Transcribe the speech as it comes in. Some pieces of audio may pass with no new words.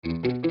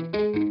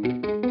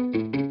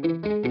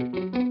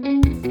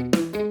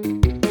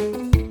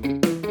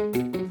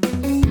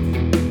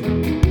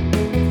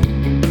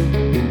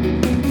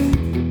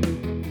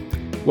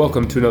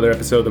Welcome to another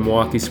episode of the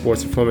Milwaukee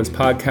Sports Performance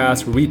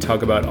Podcast, where we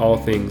talk about all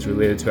things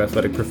related to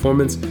athletic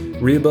performance,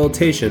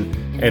 rehabilitation,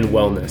 and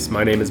wellness.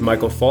 My name is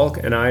Michael Falk,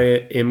 and I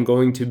am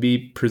going to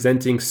be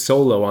presenting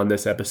solo on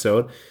this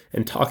episode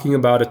and talking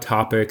about a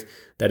topic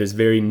that is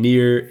very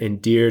near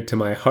and dear to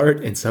my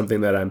heart and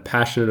something that I'm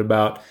passionate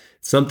about,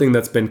 something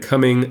that's been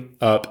coming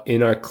up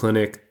in our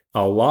clinic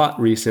a lot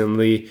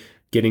recently,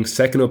 getting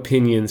second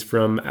opinions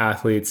from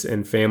athletes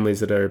and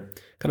families that are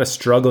kind of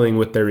struggling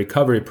with their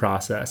recovery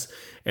process.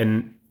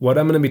 And what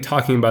I'm going to be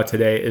talking about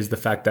today is the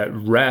fact that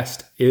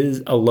rest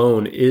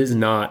alone is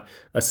not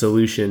a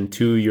solution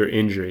to your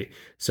injury.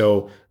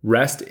 So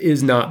rest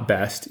is not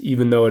best,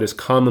 even though it is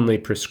commonly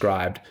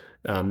prescribed.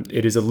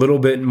 It is a little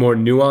bit more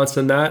nuanced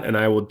than that, and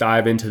I will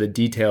dive into the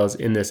details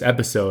in this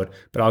episode,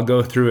 but I'll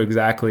go through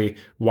exactly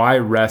why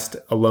rest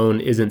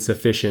alone isn't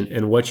sufficient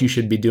and what you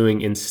should be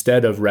doing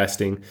instead of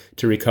resting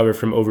to recover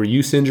from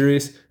overuse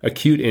injuries,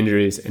 acute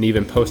injuries, and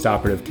even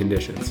postoperative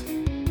conditions.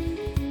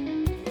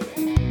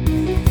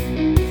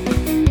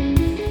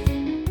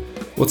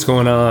 What's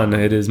going on?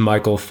 It is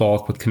Michael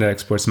Falk with Kinetic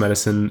Sports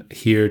Medicine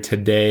here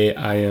today.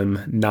 I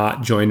am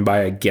not joined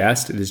by a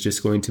guest. It is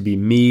just going to be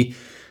me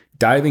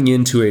diving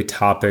into a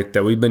topic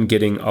that we've been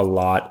getting a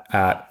lot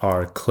at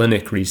our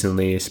clinic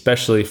recently,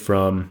 especially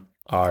from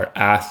our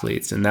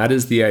athletes. And that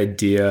is the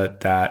idea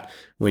that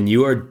when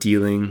you are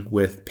dealing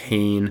with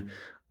pain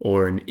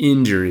or an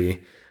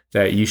injury,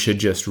 that you should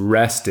just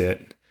rest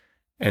it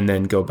and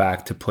then go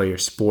back to play your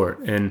sport.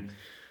 And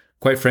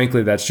quite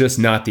frankly, that's just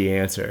not the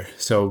answer.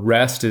 So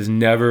rest is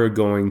never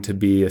going to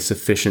be a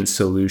sufficient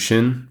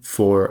solution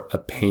for a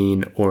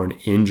pain or an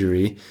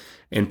injury.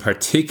 And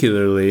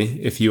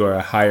particularly if you are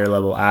a higher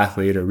level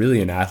athlete or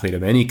really an athlete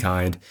of any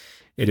kind,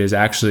 it is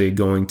actually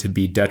going to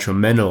be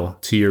detrimental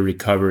to your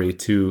recovery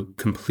to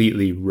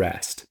completely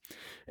rest.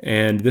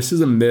 And this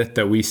is a myth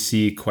that we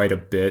see quite a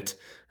bit.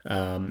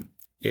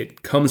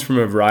 It comes from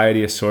a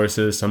variety of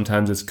sources.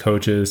 Sometimes it's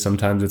coaches,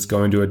 sometimes it's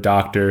going to a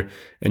doctor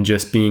and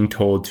just being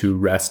told to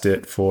rest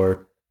it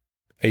for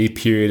a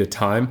period of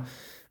time.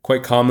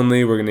 Quite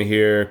commonly, we're going to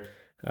hear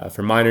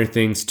for minor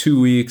things, 2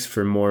 weeks,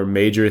 for more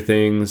major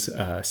things,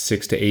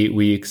 6 to 8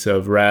 weeks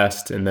of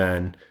rest, and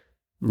then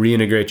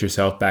reintegrate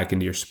yourself back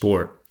into your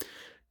sport.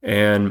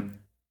 And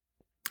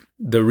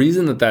the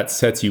reason that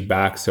sets you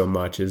back so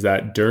much is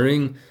that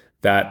during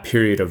that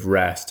period of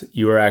rest,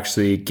 you are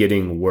actually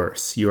getting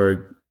worse.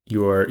 Your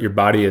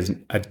body is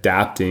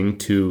adapting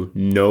to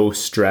no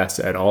stress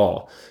at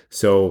all.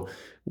 So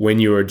when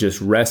you are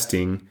just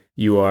resting,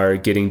 you are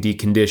getting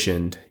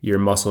deconditioned. Your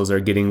muscles are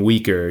getting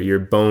weaker. Your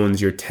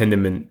bones, your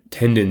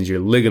tendons, your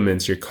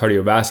ligaments, your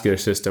cardiovascular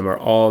system are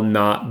all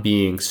not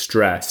being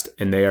stressed,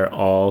 and they are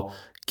all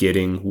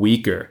getting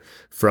weaker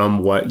from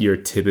what you're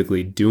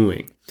typically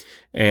doing.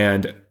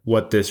 And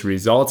what this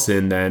results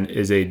in then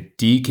is a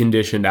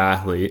deconditioned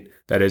athlete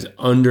that is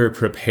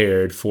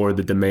underprepared for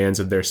the demands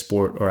of their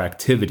sport or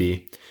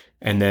activity.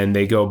 And then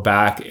they go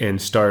back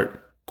and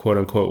start, quote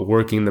unquote,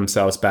 working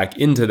themselves back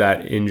into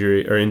that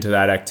injury or into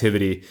that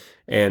activity.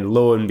 And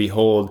lo and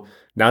behold,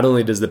 not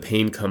only does the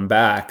pain come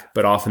back,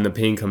 but often the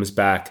pain comes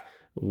back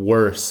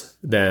worse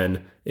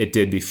than it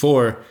did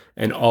before.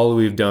 And all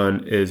we've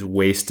done is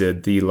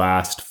wasted the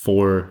last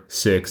 4,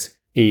 6,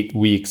 8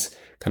 weeks,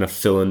 kind of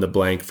fill in the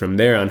blank from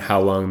there on how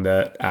long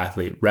the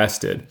athlete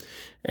rested.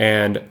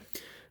 And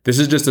this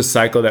is just a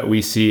cycle that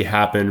we see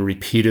happen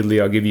repeatedly.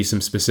 I'll give you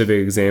some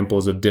specific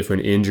examples of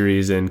different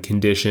injuries and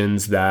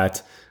conditions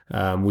that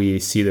we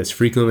see this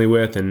frequently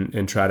with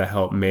and try to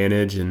help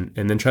manage and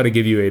then try to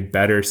give you a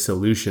better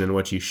solution in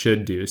what you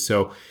should do.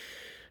 So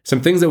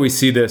some things that we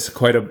see this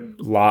quite a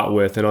lot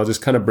with, and I'll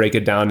just kind of break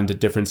it down into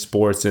different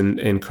sports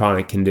and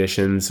chronic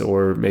conditions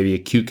or maybe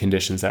acute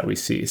conditions that we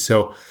see.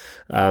 So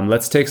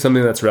let's take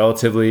something that's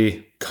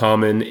relatively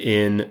common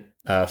in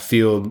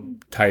field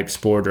type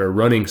sport or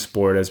running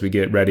sport as we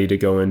get ready to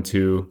go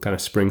into kind of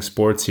spring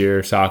sports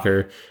here,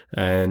 soccer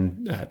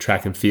and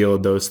track and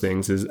field, those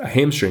things, is a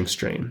hamstring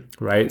strain,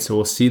 right? So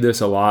we'll see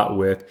this a lot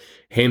with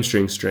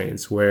hamstring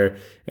strains where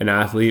an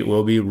athlete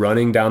will be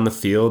running down the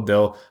field,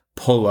 they'll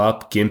pull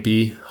up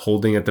gimpy,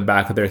 holding at the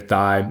back of their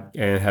thigh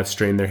and have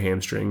strained their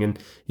hamstring. And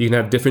you can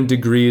have different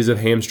degrees of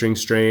hamstring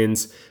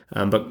strains,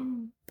 but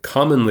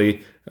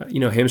commonly,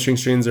 hamstring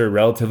strains are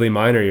relatively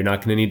minor. You're not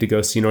going to need to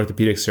go see an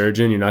orthopedic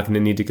surgeon. You're not going to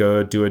need to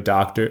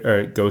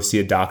go see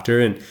a doctor.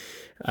 And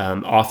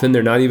often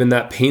they're not even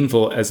that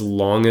painful as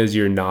long as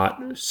you're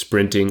not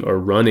sprinting or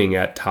running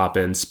at top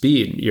end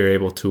speed. You're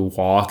able to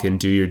walk and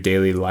do your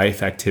daily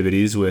life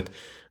activities with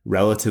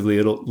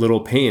relatively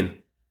little pain.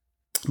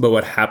 But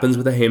what happens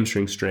with a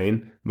hamstring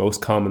strain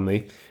most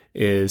commonly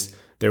is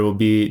there will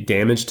be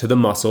damage to the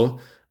muscle.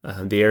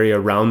 The area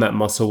around that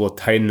muscle will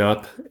tighten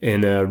up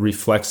in a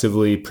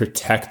reflexively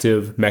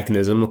protective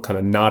mechanism, will kind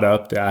of knot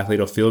up. The athlete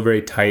will feel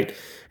very tight.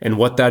 And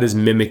what that is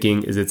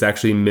mimicking is it's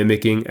actually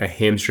mimicking a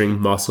hamstring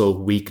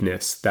muscle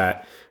weakness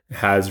that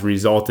has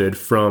resulted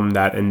from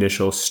that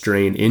initial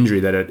strain injury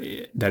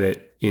that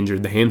it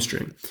injured the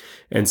hamstring.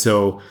 And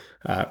so,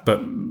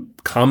 but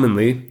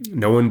commonly,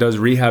 no one does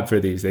rehab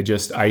for these. They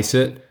just ice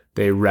it,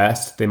 they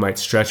rest, they might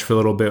stretch for a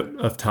little bit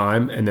of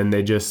time, and then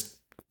they just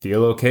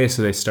feel okay.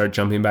 So they start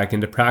jumping back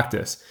into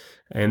practice.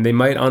 And they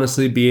might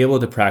honestly be able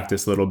to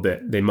practice a little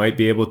bit. They might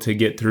be able to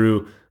get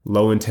through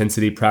low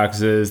intensity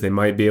practices. They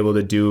might be able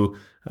to do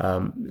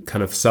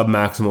kind of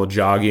submaximal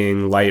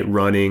jogging, light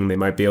running. They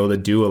might be able to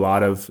do a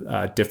lot of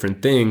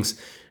different things.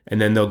 And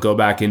then they'll go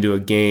back into a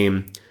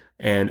game.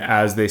 And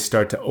as they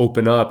start to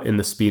open up in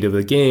the speed of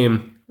the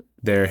game,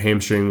 their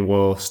hamstring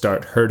will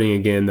start hurting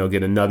again. They'll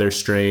get another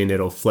strain.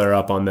 It'll flare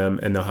up on them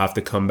and they'll have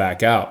to come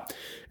back out.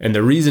 And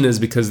the reason is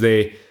because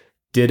they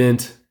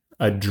didn't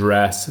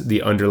address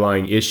the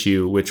underlying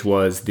issue, which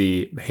was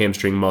the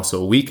hamstring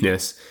muscle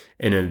weakness.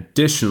 And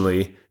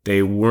additionally,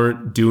 they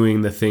weren't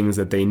doing the things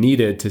that they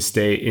needed to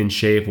stay in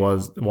shape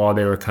while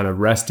they were kind of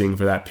resting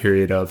for that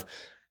period of,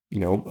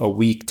 a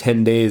week,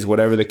 10 days,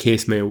 whatever the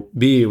case may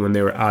be. When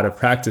they were out of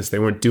practice, they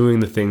weren't doing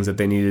the things that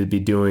they needed to be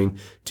doing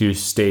to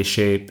stay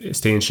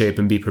in shape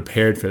and be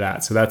prepared for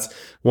that. So that's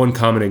one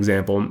common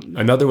example.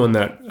 Another one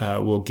that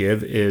we'll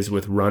give is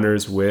with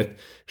runners with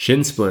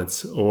shin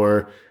splints,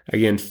 or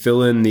again,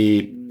 fill in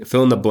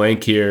the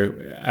blank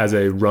here as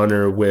a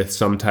runner with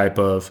some type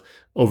of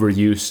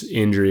overuse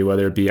injury,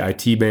 whether it be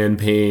IT band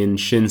pain,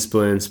 shin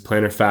splints,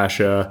 plantar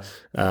fascia.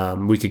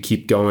 We could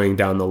keep going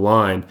down the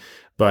line,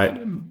 but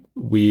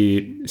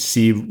we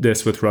see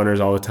this with runners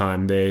all the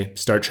time. They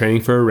start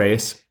training for a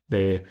race.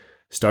 They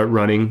start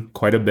running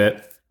quite a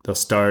bit. They'll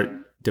start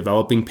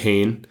developing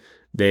pain.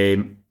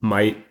 They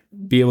might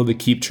be able to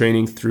keep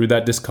training through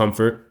that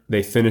discomfort.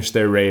 They finish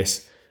their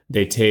race.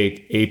 They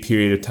take a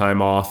period of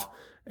time off,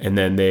 and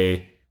then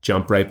they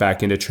jump right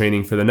back into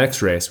training for the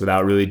next race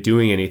without really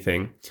doing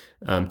anything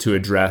to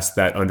address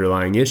that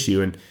underlying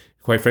issue. And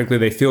quite frankly,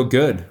 they feel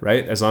good,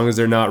 right? As long as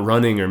they're not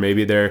running, or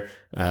maybe they're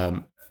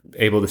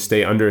able to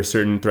stay under a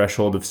certain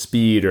threshold of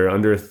speed or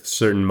under a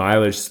certain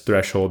mileage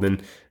threshold,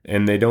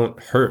 and they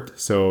don't hurt.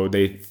 So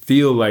they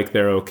feel like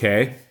they're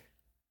okay.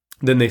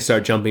 Then they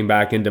start jumping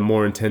back into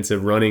more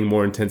intensive running,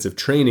 more intensive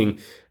training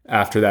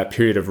after that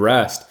period of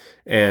rest.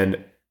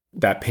 And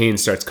that pain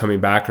starts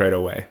coming back right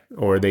away,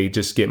 or they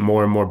just get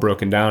more and more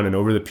broken down. And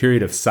over the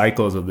period of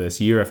cycles of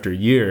this, year after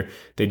year,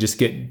 they just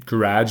get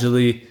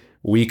gradually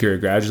weaker,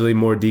 gradually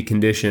more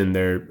deconditioned.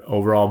 Their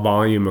overall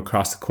volume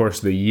across the course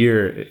of the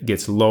year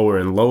gets lower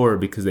and lower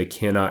because they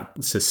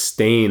cannot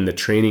sustain the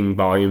training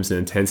volumes and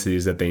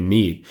intensities that they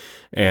need.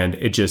 And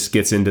it just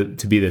gets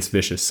to be this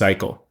vicious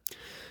cycle.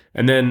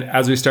 And then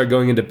as we start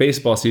going into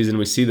baseball season,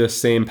 we see the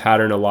same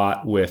pattern a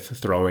lot with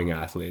throwing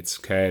athletes,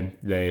 okay?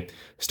 They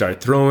start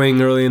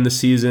throwing early in the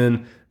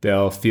season.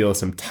 They'll feel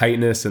some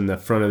tightness in the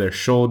front of their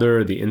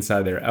shoulder, the inside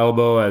of their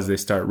elbow as they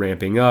start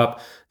ramping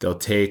up. They'll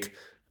take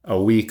a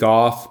week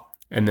off,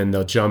 and then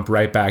they'll jump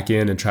right back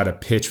in and try to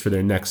pitch for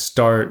their next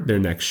start, their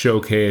next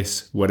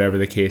showcase, whatever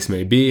the case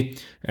may be.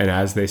 And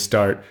as they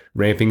start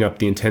ramping up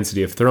the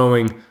intensity of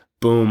throwing,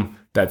 boom,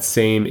 that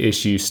same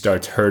issue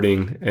starts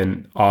hurting,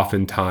 and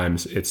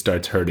oftentimes it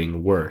starts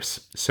hurting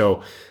worse.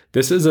 So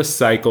this is a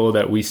cycle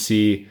that we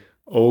see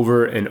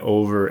over and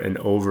over and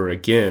over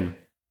again.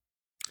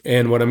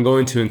 And what I'm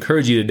going to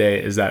encourage you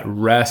today is that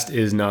rest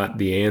is not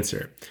the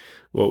answer.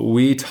 What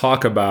we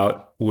talk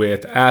about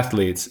with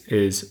athletes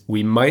is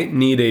we might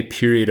need a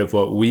period of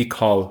what we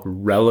call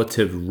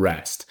relative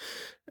rest,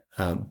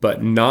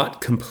 but not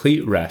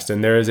complete rest.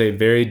 And there is a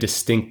very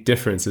distinct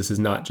difference. This is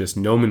not just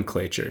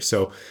nomenclature.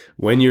 So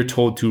when you're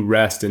told to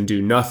rest and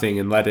do nothing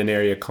and let an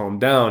area calm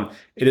down,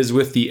 it is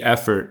with the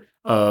effort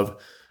of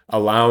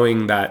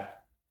allowing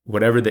that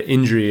whatever the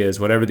injury is,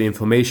 whatever the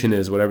inflammation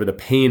is, whatever the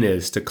pain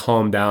is, to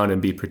calm down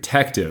and be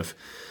protective.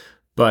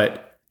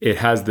 But it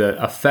has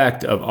the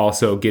effect of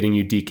also getting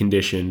you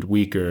deconditioned,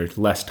 weaker,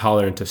 less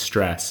tolerant to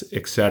stress,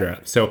 etc.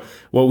 So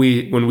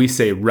when we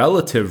say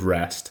relative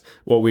rest,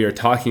 what we are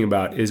talking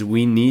about is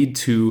we need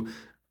to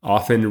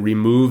often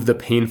remove the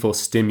painful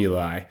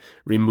stimuli,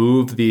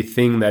 remove the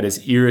thing that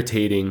is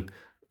irritating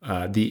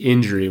the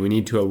injury. We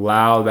need to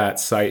allow that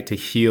site to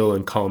heal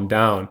and calm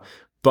down,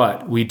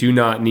 but we do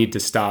not need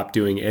to stop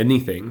doing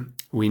anything.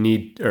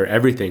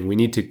 Everything. We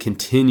need to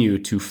continue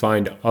to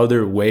find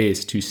other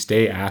ways to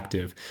stay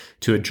active,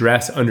 to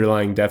address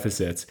underlying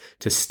deficits,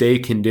 to stay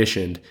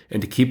conditioned,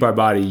 and to keep our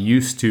body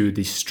used to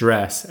the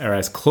stress, or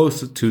as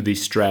close to the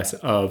stress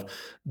of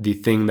the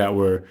thing that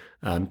we're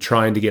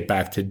trying to get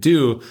back to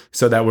do,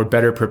 so that we're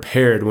better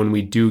prepared when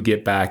we do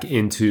get back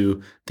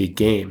into the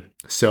game.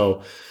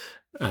 So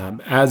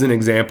as an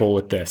example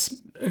with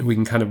this, we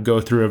can kind of go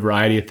through a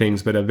variety of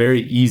things, but a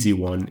very easy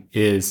one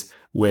is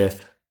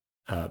with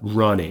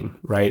running,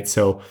 right?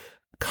 So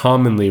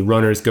commonly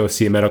runners go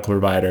see a medical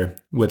provider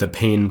with a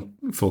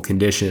painful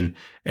condition,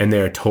 and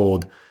they're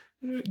told,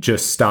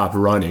 just stop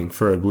running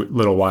for a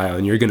little while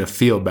and you're going to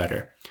feel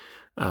better.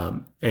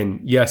 And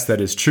yes,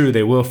 that is true.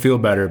 They will feel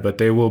better, but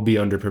they will be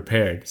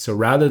underprepared. So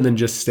rather than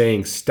just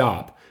saying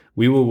stop,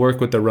 we will work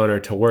with the runner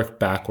to work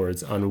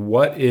backwards on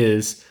what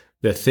is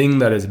the thing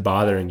that is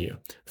bothering you.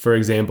 For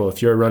example,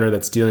 if you're a runner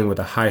that's dealing with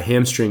a high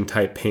hamstring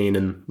type pain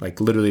and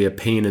like literally a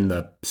pain in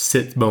the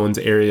sit bones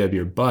area of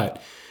your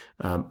butt,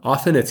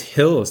 Often it's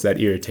hills that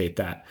irritate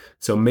that.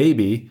 So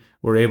maybe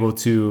we're able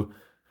to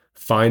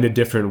find a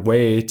different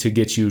way to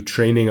get you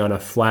training on a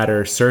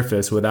flatter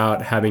surface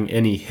without having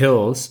any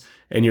hills,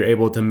 and you're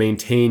able to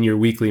maintain your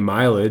weekly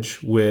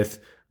mileage with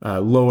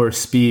lower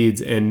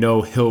speeds and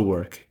no hill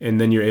work.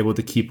 And then you're able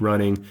to keep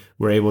running.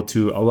 We're able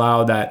to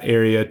allow that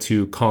area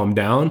to calm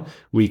down.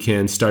 We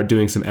can start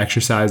doing some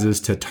exercises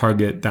to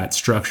target that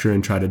structure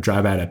and try to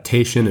drive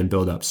adaptation and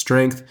build up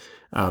strength.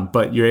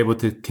 But you're able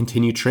to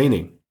continue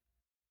training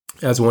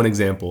as one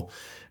example.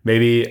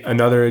 Maybe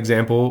another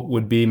example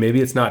would be,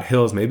 maybe it's not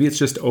hills, maybe it's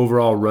just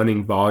overall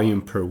running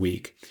volume per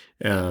week.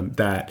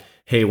 That,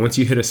 hey, once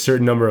you hit a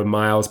certain number of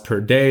miles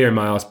per day or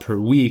miles per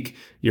week,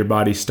 your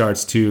body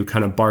starts to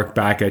kind of bark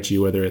back at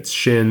you, whether it's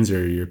shins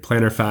or your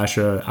plantar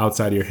fascia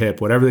outside of your hip,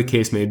 whatever the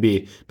case may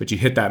be. But you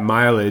hit that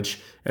mileage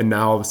and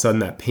now all of a sudden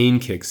that pain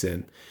kicks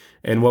in.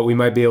 And what we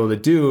might be able to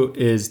do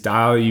is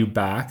dial you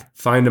back,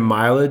 find a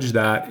mileage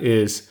that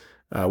is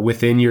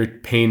within your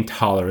pain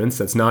tolerance,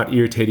 that's not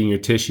irritating your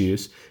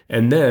tissues,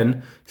 and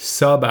then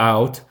sub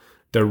out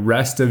the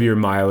rest of your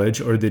mileage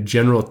or the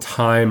general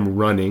time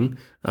running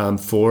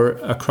for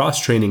a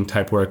cross-training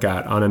type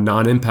workout on a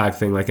non-impact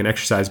thing like an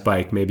exercise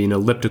bike, maybe an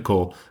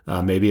elliptical,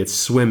 maybe it's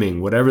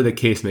swimming, whatever the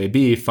case may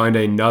be, find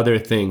another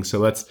thing. So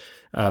let's,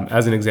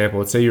 as an example,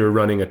 let's say you're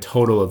running a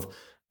total of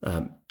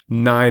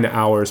 9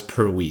 hours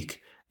per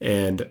week,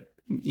 and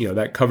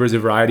that covers a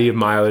variety of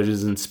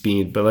mileages and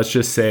speed, but let's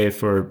just say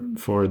for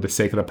the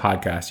sake of the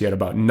podcast, you had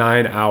about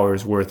 9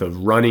 hours worth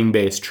of running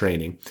based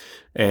training.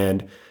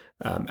 And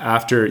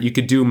after, you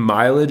could do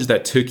mileage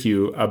that took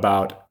you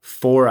about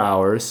 4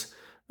 hours,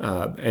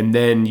 and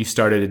then you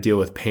started to deal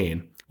with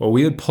pain. Well,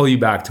 we would pull you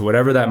back to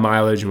whatever that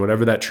mileage and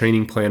whatever that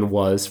training plan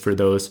was for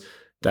those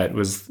that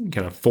was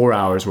kind of 4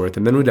 hours worth.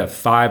 And then we'd have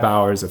 5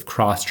 hours of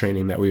cross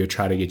training that we would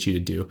try to get you to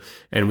do.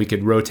 And we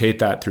could rotate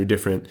that through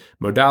different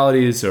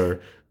modalities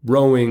or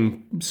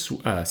rowing,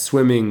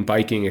 swimming,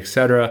 biking,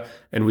 etc.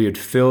 And we would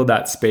fill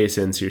that space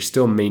in. So you're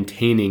still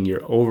maintaining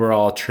your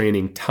overall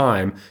training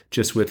time,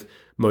 just with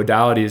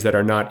modalities that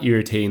are not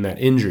irritating that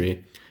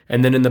injury.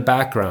 And then in the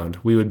background,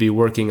 we would be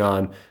working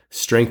on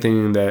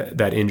strengthening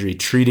that injury,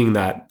 treating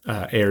that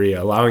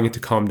area, allowing it to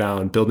calm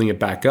down, building it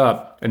back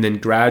up, and then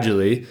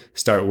gradually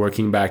start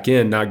working back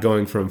in, not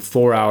going from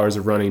 4 hours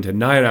of running to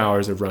 9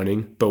 hours of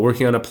running, but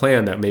working on a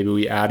plan that maybe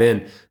we add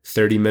in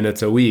 30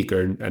 minutes a week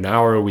or an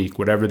hour a week,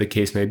 whatever the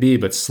case may be,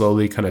 but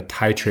slowly kind of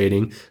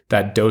titrating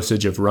that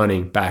dosage of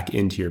running back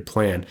into your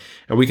plan.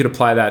 And we could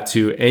apply that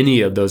to any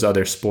of those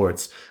other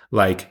sports,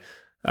 like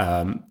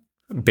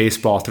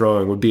baseball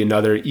throwing would be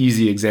another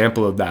easy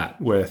example of that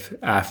with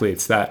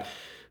athletes, that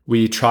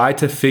we try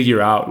to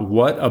figure out,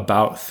 what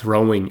about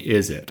throwing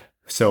is it?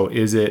 So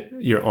is it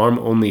your arm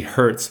only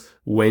hurts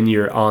when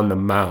you're on the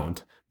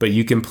mound, but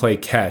you can play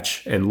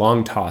catch and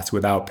long toss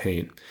without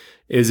pain?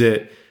 Is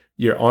it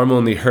your arm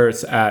only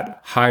hurts at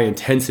high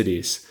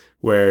intensities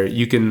where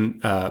you can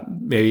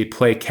maybe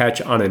play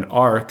catch on an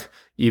arc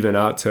even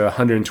out to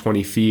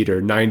 120 feet or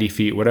 90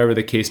 feet, whatever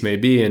the case may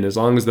be. And as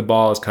long as the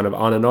ball is kind of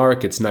on an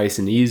arc, it's nice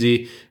and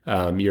easy.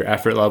 Your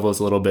effort level is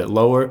a little bit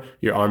lower.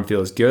 Your arm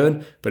feels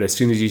good. But as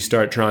soon as you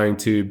start trying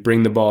to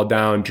bring the ball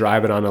down,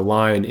 drive it on a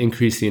line,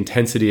 increase the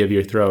intensity of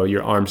your throw,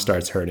 your arm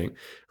starts hurting,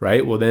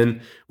 right? Well, then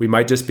we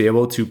might just be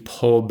able to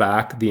pull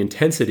back the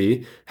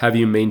intensity, have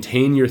you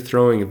maintain your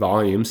throwing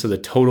volume. So the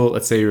total,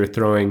 let's say you're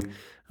throwing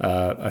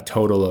a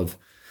total of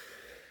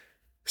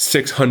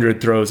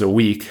 600 throws a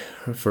week,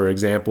 for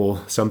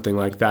example, something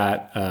like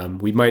that.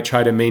 We might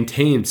try to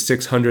maintain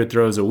 600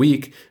 throws a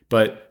week,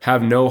 but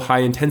have no high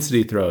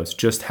intensity throws.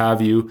 Just have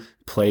you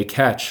play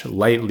catch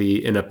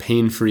lightly in a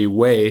pain-free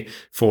way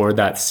for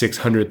that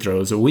 600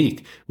 throws a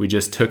week. We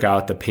just took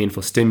out the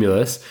painful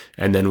stimulus,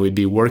 and then we'd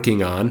be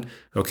working on,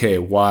 okay,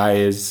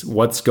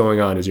 what's going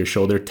on? Is your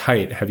shoulder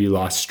tight? Have you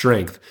lost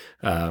strength?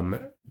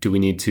 Do we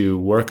need to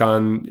work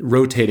on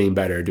rotating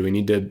better? Do we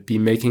need to be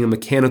making a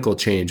mechanical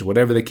change?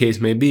 Whatever the case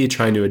may be,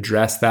 trying to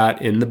address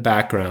that in the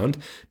background,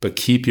 but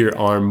keep your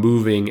arm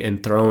moving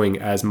and throwing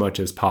as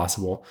much as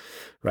possible,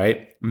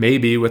 right?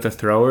 Maybe with a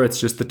thrower, it's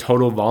just the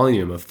total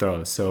volume of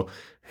throws. So,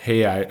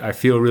 hey, I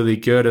feel really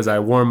good as I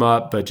warm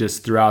up, but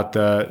just throughout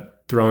the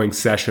throwing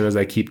session, as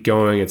I keep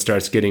going, it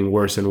starts getting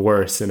worse and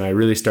worse. And I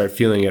really start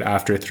feeling it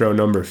after throw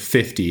number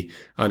 50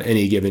 on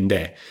any given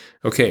day.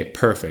 Okay,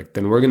 perfect.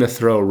 Then we're going to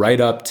throw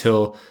right up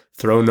till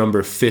throw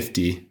number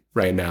 50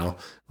 right now.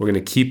 We're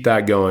going to keep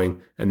that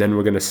going, and then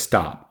we're going to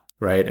stop,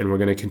 right? And we're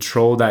going to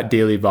control that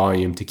daily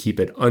volume to keep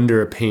it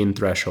under a pain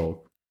threshold.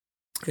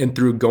 And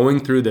through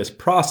going through this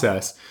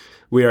process,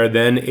 we are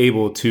then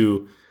able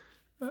to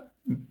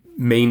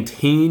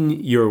maintain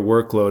your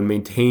workload,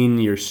 maintain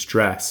your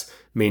stress,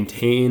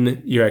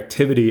 maintain your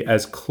activity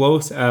as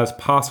close as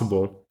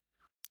possible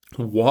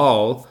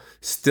while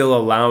still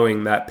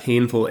allowing that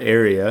painful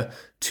area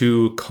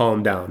to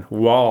calm down,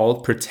 while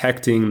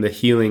protecting the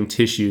healing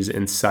tissues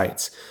and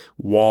sites,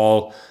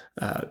 while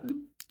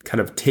kind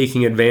of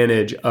taking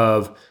advantage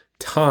of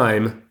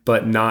time,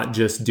 but not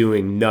just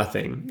doing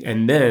nothing.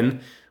 And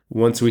then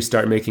once we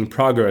start making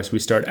progress, we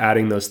start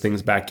adding those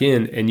things back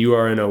in, and you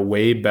are in a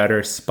way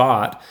better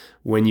spot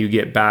when you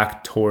get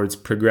back towards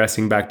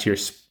progressing back to your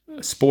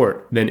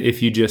sport than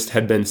if you just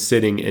had been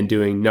sitting and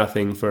doing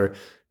nothing for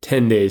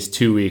 10 days,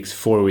 2 weeks,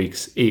 4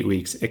 weeks, 8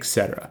 weeks,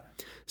 etc.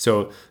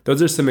 So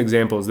those are some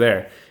examples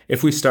there.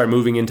 If we start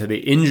moving into the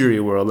injury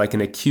world, like an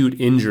acute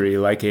injury,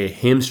 like a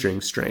hamstring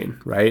strain,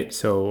 right?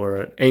 So, or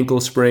an ankle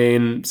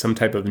sprain, some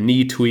type of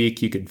knee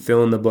tweak, you could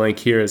fill in the blank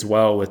here as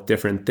well with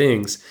different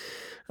things.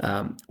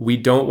 We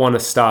don't want to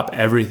stop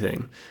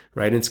everything,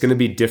 right? It's going to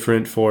be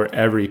different for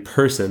every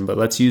person, but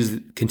let's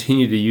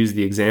continue to use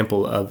the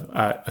example of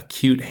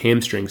acute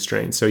hamstring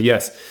strain. So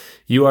yes,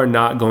 you are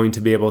not going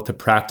to be able to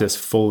practice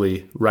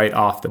fully right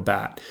off the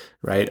bat,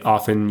 right?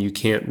 Often you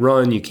can't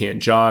run, you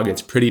can't jog.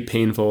 It's pretty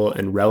painful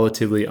and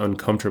relatively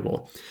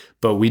uncomfortable,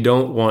 but we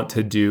don't want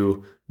to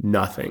do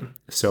nothing.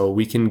 So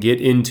we can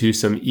get into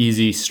some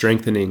easy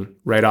strengthening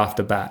right off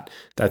the bat.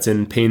 That's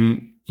in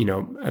pain, I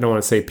don't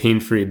want to say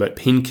pain-free, but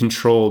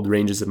pain-controlled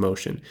ranges of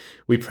motion.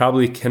 We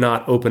probably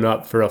cannot open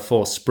up for a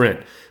full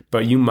sprint,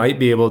 but you might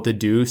be able to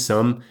do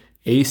some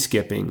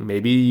A-skipping.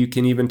 Maybe you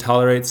can even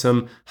tolerate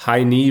some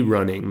high knee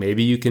running.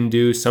 Maybe you can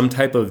do some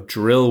type of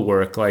drill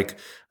work, like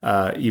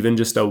even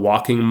just a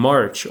walking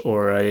march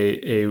or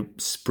a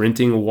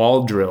sprinting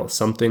wall drill,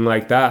 something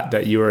like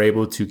that you are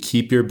able to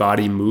keep your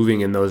body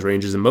moving in those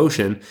ranges of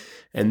motion.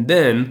 And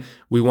then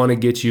we want to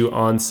get you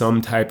on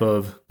some type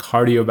of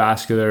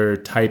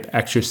cardiovascular type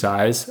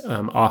exercise.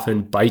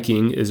 Often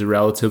biking is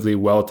relatively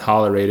well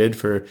tolerated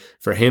for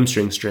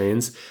hamstring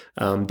strains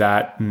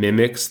that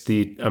mimics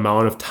the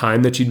amount of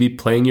time that you'd be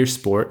playing your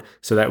sport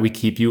so that we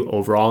keep you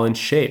overall in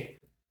shape.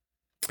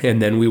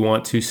 And then we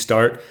want to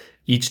start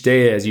each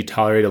day as you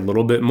tolerate a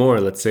little bit more.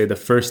 Let's say the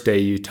first day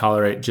you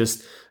tolerate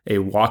just a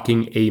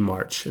walking A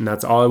march, and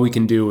that's all we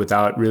can do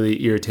without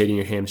really irritating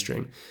your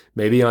hamstring.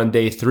 Maybe on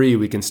day 3,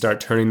 we can start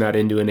turning that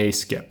into an A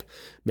skip.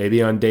 Maybe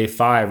on day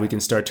 5, we can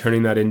start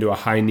turning that into a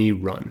high knee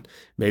run.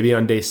 Maybe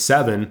on day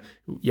 7,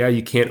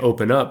 you can't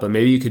open up, but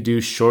maybe you could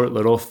do short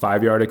little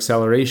 5-yard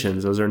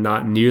accelerations. Those are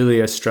not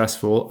nearly as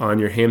stressful on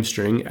your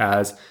hamstring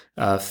as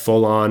a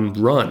full-on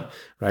run,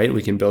 right?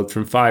 We can build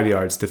from 5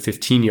 yards to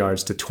 15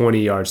 yards to 20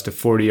 yards to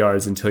 40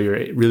 yards until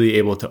you're really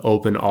able to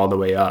open all the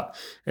way up.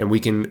 And we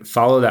can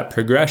follow that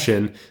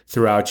progression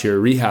throughout your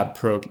rehab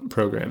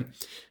program.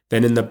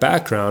 Then in the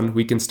background,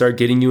 we can start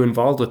getting you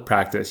involved with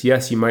practice.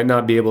 Yes, you might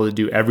not be able to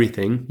do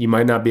everything. You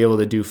might not be able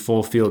to do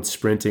full field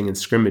sprinting and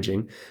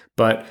scrimmaging,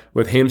 but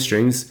with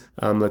hamstrings,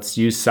 let's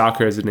use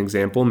soccer as an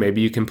example.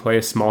 Maybe you can play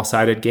a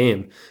small-sided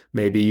game.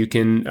 Maybe you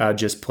can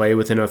just play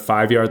within a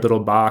 5-yard little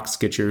box,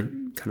 get your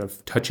kind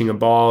of touching a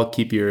ball,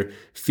 keep your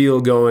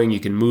feel going. You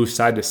can move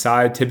side to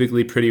side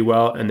typically pretty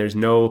well, and there's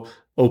no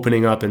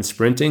opening up and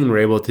sprinting. We're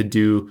able to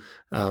do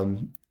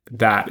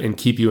that and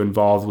keep you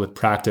involved with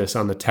practice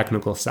on the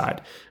technical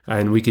side.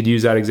 And we could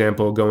use that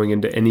example going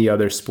into any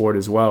other sport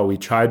as well. We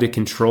try to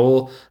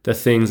control the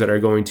things that are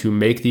going to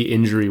make the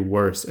injury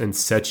worse and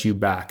set you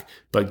back,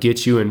 but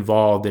get you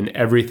involved in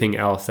everything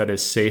else that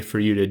is safe for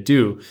you to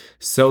do,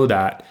 so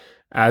that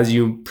as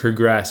you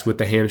progress with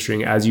the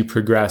hamstring, as you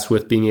progress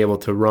with being able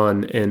to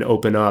run and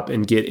open up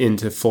and get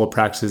into full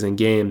practices and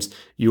games,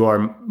 you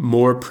are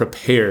more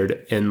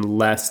prepared and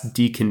less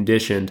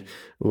deconditioned,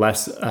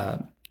 less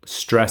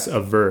stress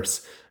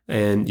averse,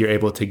 and you're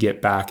able to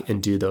get back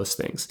and do those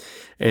things.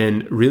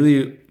 And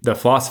really the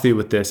philosophy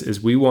with this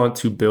is we want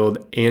to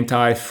build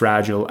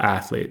anti-fragile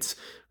athletes,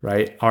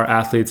 right? Our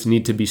athletes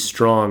need to be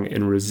strong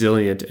and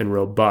resilient and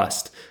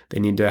robust. They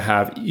need to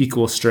have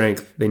equal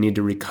strength. They need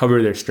to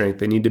recover their strength.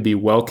 They need to be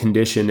well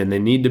conditioned, and they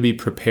need to be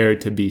prepared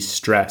to be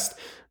stressed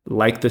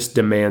like this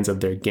demands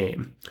of their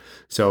game.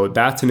 So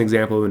that's an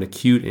example of an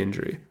acute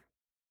injury.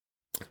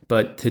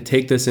 But to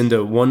take this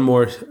into one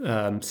more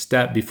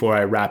step before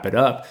I wrap it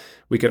up,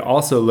 we could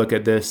also look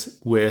at this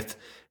with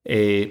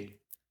a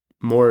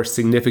more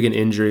significant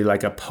injury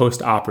like a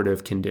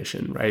post-operative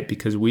condition, right?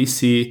 Because we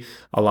see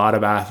a lot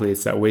of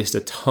athletes that waste a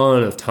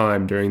ton of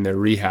time during their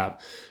rehab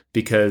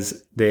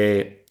because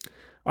they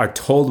are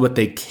told what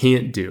they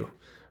can't do,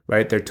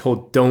 right? They're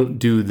told, don't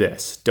do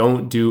this,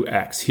 don't do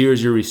X,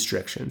 here's your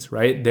restrictions,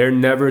 right? They're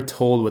never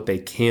told what they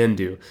can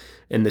do.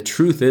 And the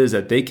truth is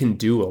that they can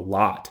do a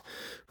lot,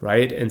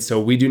 right? And so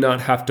we do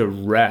not have to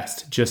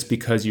rest just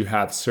because you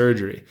have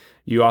surgery.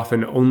 You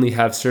often only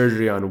have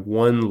surgery on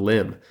one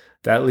limb.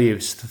 That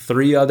leaves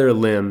 3 other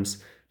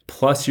limbs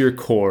plus your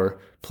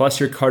core, plus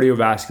your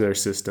cardiovascular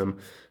system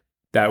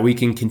that we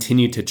can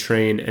continue to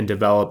train and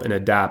develop and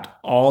adapt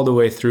all the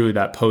way through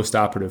that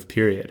post-operative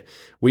period.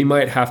 We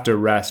might have to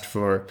rest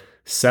for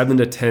 7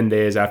 to 10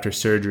 days after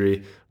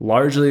surgery,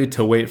 largely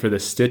to wait for the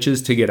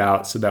stitches to get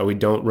out so that we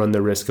don't run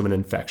the risk of an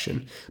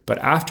infection. But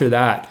after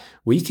that,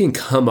 we can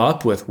come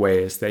up with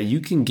ways that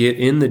you can get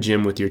in the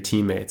gym with your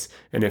teammates.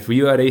 And if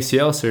you had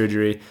ACL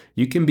surgery,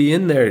 you can be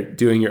in there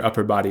doing your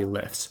upper body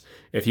lifts.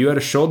 If you had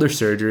a shoulder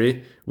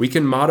surgery, we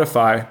can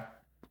modify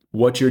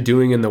what you're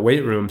doing in the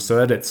weight room so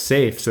that it's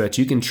safe, so that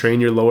you can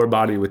train your lower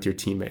body with your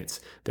teammates.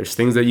 There's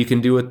things that you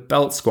can do with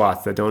belt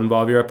squats that don't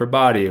involve your upper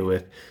body,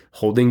 with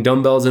holding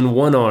dumbbells in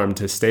one arm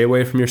to stay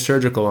away from your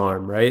surgical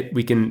arm, right?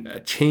 We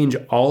can change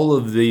all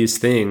of these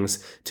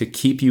things to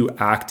keep you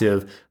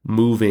active,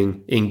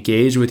 moving,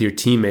 engaged with your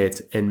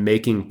teammates, and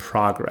making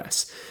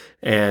progress.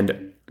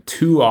 And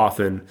too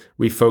often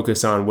we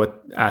focus on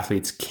what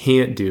athletes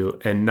can't do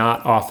and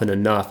not often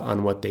enough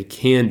on what they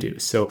can do.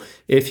 So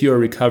if you're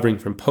recovering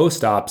from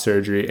post-op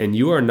surgery and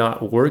you are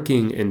not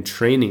working and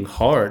training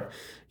hard,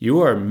 you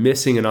are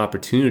missing an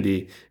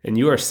opportunity and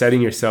you are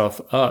setting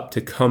yourself up to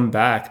come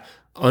back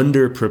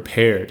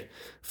underprepared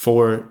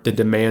for the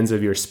demands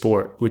of your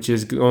sport, which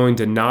is going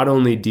to not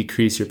only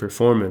decrease your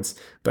performance,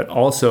 but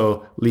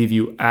also leave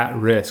you at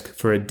risk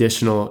for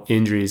additional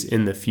injuries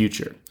in the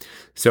future.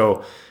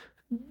 So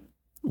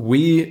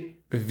we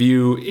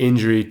view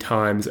injury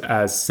times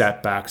as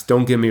setbacks.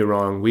 Don't get me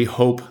wrong. We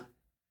hope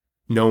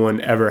no one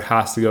ever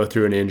has to go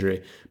through an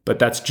injury, but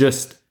that's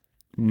just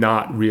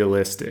not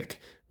realistic.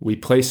 We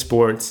play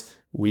sports,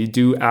 we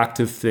do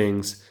active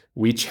things,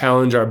 we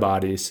challenge our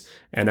bodies,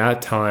 and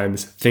at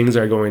times things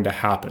are going to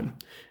happen.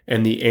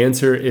 And the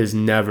answer is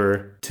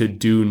never to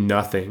do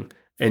nothing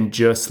and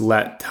just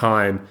let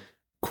time,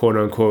 quote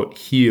unquote,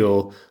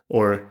 heal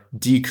or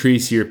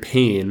decrease your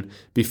pain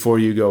before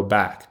you go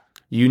back.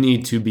 You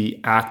need to be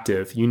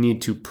active. You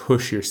need to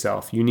push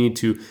yourself. You need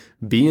to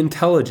be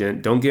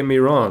intelligent. Don't get me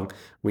wrong.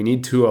 We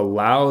need to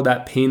allow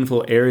that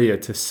painful area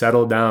to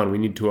settle down. We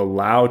need to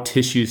allow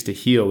tissues to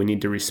heal. We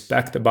need to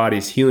respect the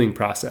body's healing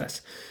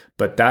process.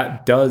 But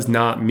that does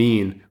not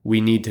mean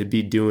we need to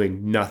be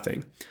doing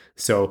nothing.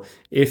 So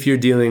if you're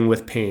dealing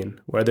with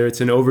pain, whether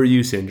it's an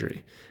overuse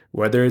injury,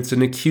 whether it's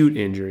an acute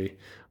injury,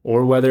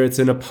 or whether it's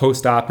in a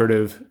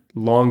post-operative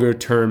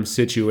longer-term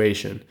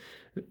situation,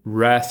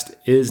 rest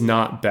is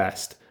not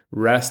best.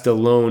 Rest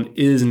alone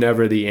is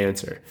never the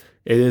answer.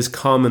 It is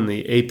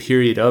commonly a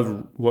period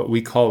of what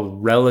we call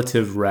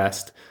relative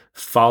rest,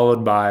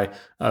 followed by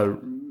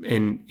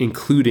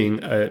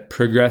including a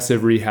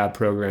progressive rehab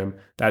program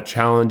that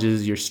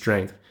challenges your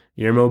strength,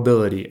 your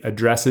mobility,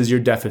 addresses your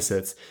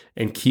deficits,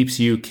 and keeps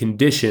you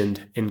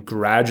conditioned and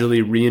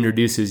gradually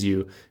reintroduces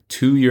you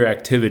to your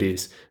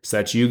activities so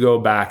that you go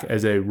back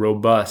as a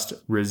robust,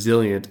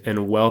 resilient,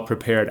 and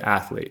well-prepared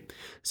athlete.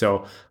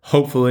 So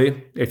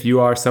hopefully, if you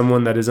are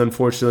someone that is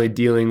unfortunately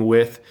dealing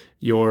with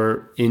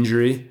your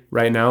injury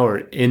right now or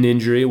an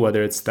injury,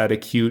 whether it's that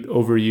acute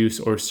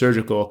overuse or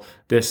surgical,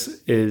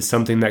 this is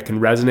something that can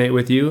resonate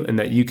with you and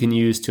that you can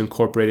use to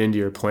incorporate into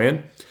your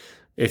plan.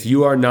 If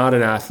you are not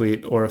an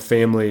athlete or a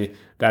family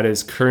that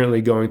is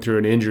currently going through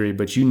an injury,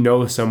 but you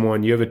know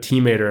someone, you have a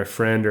teammate or a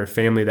friend or a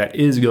family that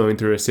is going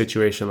through a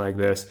situation like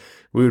this,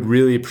 we would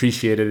really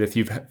appreciate it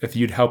if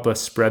you'd help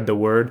us spread the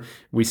word.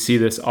 We see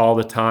this all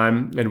the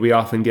time, and we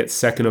often get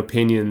second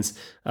opinions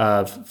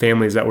of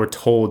families that were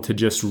told to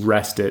just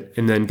rest it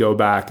and then go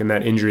back, and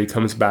that injury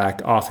comes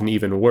back often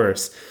even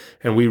worse.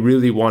 And we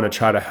really want to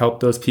try to help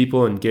those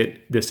people and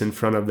get this in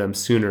front of them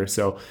sooner.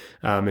 So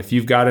if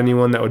you've got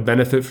anyone that would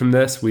benefit from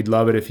this, we'd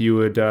love it if you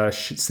would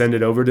send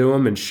it over to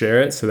them and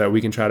share it so that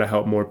we can try to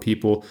help more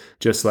people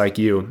just like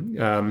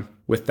you.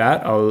 With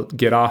that, I'll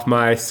get off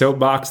my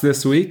soapbox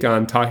this week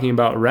on talking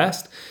about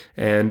rest.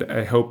 And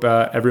I hope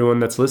everyone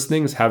that's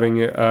listening is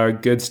having a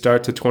good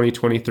start to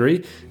 2023.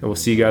 And we'll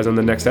see you guys on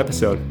the next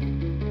episode.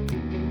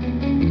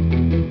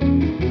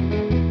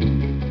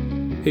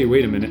 Hey,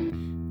 wait a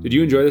minute. Did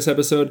you enjoy this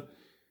episode?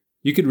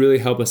 You could really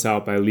help us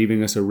out by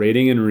leaving us a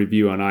rating and a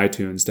review on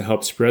iTunes to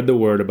help spread the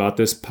word about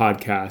this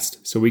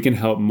podcast so we can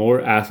help more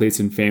athletes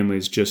and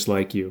families just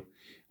like you.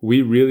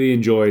 We really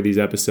enjoy these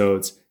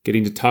episodes,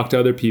 getting to talk to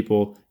other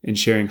people and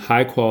sharing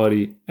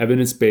high-quality,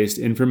 evidence-based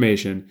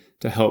information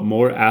to help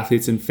more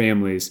athletes and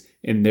families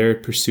in their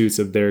pursuits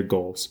of their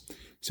goals.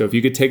 So if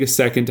you could take a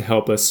second to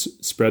help us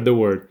spread the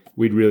word,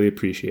 we'd really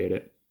appreciate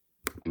it.